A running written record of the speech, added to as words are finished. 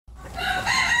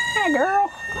Hey, girl.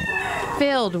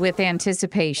 Filled with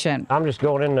anticipation. I'm just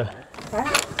going in to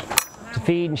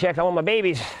feed and check on my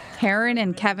babies. Karen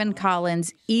and Kevin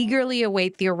Collins eagerly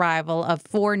await the arrival of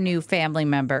 4 new family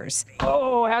members.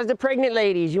 Oh, how's the pregnant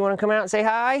ladies? You want to come out and say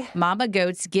hi? Mama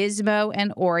goats Gizmo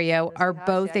and Oreo are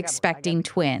both expecting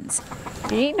twins.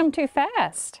 You're eating them too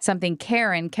fast. Something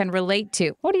Karen can relate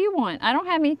to, What do you want? I don't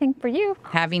have anything for you.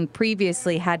 having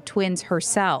previously had twins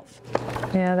herself.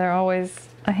 Yeah, they're always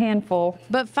a handful.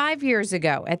 But 5 years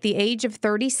ago, at the age of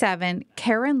 37,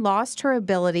 Karen lost her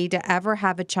ability to ever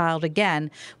have a child again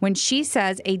when she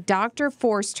says a doctor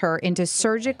forced her into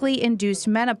surgically induced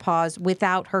menopause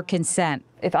without her consent.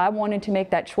 If I wanted to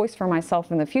make that choice for myself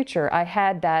in the future, I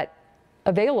had that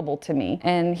available to me,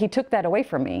 and he took that away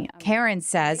from me. Karen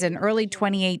says in early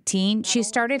 2018, she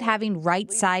started having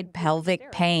right side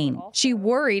pelvic pain. She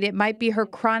worried it might be her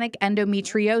chronic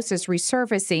endometriosis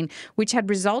resurfacing, which had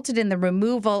resulted in the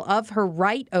removal of her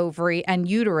right ovary and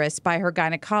uterus by her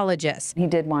gynecologist. He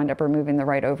did wind up removing the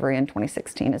right ovary in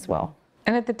 2016 as well.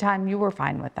 And at the time, you were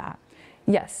fine with that.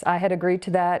 Yes, I had agreed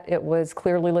to that. It was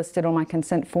clearly listed on my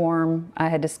consent form. I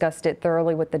had discussed it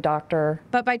thoroughly with the doctor.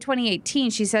 But by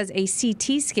 2018, she says a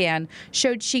CT scan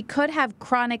showed she could have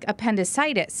chronic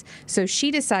appendicitis, so she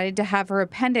decided to have her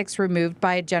appendix removed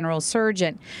by a general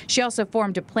surgeon. She also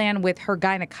formed a plan with her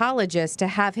gynecologist to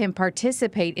have him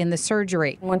participate in the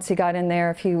surgery. Once he got in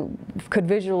there, if he could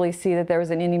visually see that there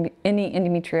was any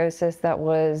endometriosis that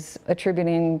was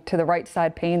attributing to the right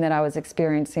side pain that I was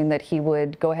experiencing, that he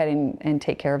would go ahead and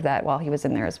take care of that while he was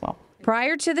in there as well.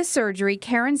 Prior to the surgery,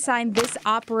 Karen signed this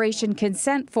operation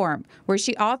consent form where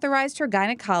she authorized her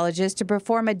gynecologist to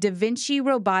perform a Da Vinci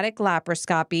robotic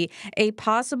laparoscopy, a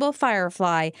possible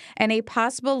firefly, and a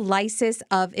possible lysis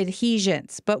of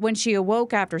adhesions. But when she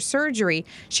awoke after surgery,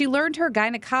 she learned her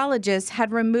gynecologist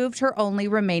had removed her only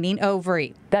remaining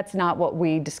ovary. That's not what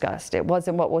we discussed. It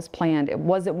wasn't what was planned. It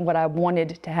wasn't what I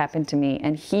wanted to happen to me,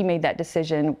 and he made that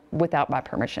decision without my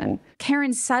permission.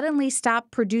 Karen suddenly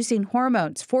stopped producing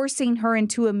hormones, forcing her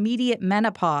into immediate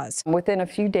menopause. Within a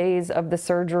few days of the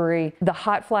surgery, the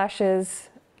hot flashes,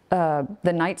 the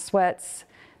night sweats,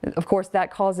 of course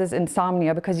that causes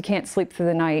insomnia because you can't sleep through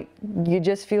the night. You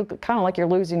just feel kind of like you're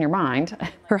losing your mind.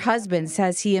 Her husband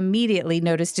says he immediately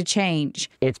noticed a change.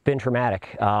 It's been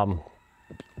traumatic.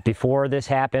 Before this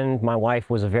happened, my wife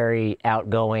was a very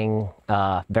outgoing,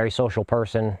 very social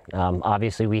person.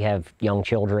 Obviously, we have young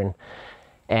children.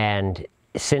 And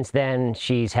since then,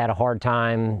 she's had a hard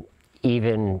time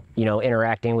even,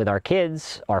 interacting with our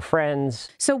kids, our friends.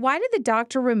 So why did the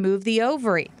doctor remove the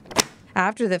ovary?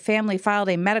 After the family filed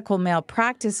a medical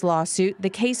malpractice lawsuit, the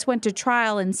case went to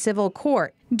trial in civil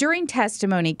court. During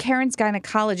testimony, Karen's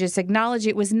gynecologist acknowledged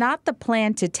it was not the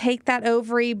plan to take that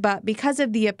ovary, but because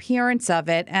of the appearance of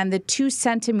it and the 2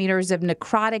 centimeters of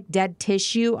necrotic dead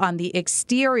tissue on the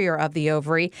exterior of the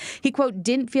ovary, he, quote,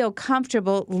 didn't feel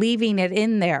comfortable leaving it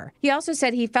in there. He also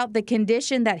said he felt the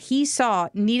condition that he saw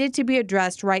needed to be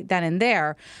addressed right then and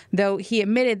there, though he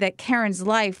admitted that Karen's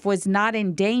life was not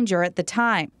in danger at the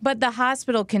time. But the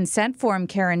hospital consent form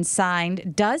Karen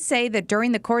signed does say that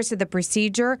during the course of the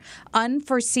procedure,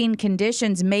 unforeseen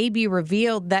conditions may be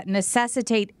revealed that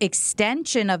necessitate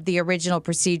extension of the original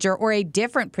procedure or a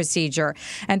different procedure,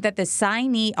 and that the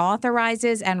signee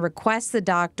authorizes and requests the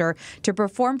doctor to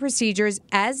perform procedures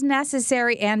as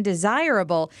necessary and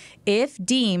desirable if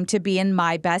deemed to be in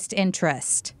my best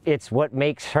interest. It's what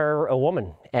makes her a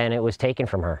woman, and it was taken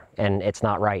from her, and it's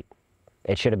not right.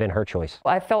 It should have been her choice.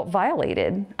 I felt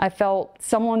violated. I felt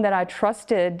someone that I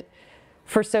trusted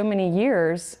for so many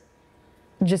years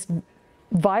just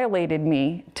violated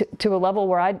me to a level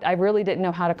where I really didn't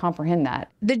know how to comprehend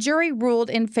that. The jury ruled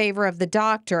in favor of the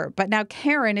doctor, but now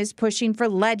Karen is pushing for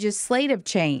legislative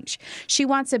change. She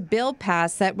wants a bill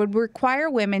passed that would require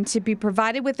women to be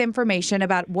provided with information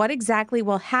about what exactly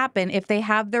will happen if they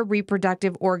have their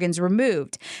reproductive organs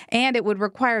removed, and it would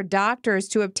require doctors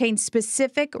to obtain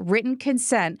specific written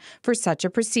consent for such a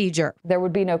procedure. There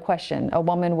would be no question. A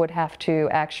woman would have to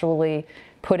actually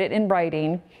put it in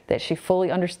writing that she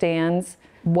fully understands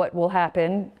what will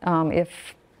happen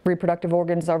if reproductive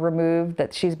organs are removed,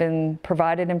 that she's been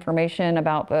provided information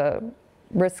about the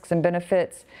risks and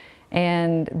benefits,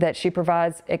 and that she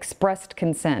provides expressed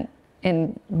consent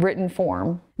in written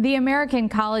form. The American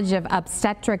College of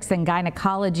Obstetrics and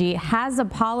Gynecology has a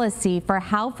policy for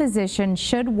how physicians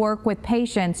should work with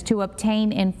patients to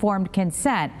obtain informed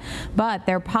consent, but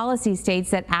their policy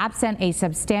states that absent a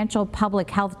substantial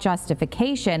public health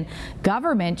justification,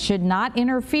 government should not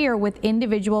interfere with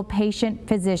individual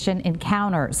patient-physician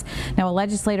encounters. Now, a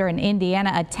legislator in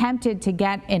Indiana attempted to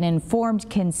get an informed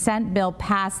consent bill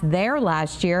passed there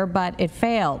last year, but it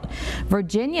failed.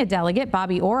 Virginia delegate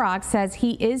Bobby Orrock says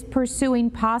he is pursuing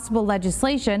possible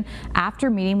legislation after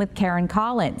meeting with Karen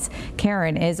Collins.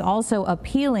 Karen is also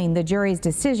appealing the jury's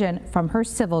decision from her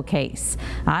civil case.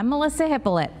 I'm Melissa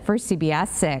Hippolyte for CBS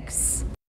 6.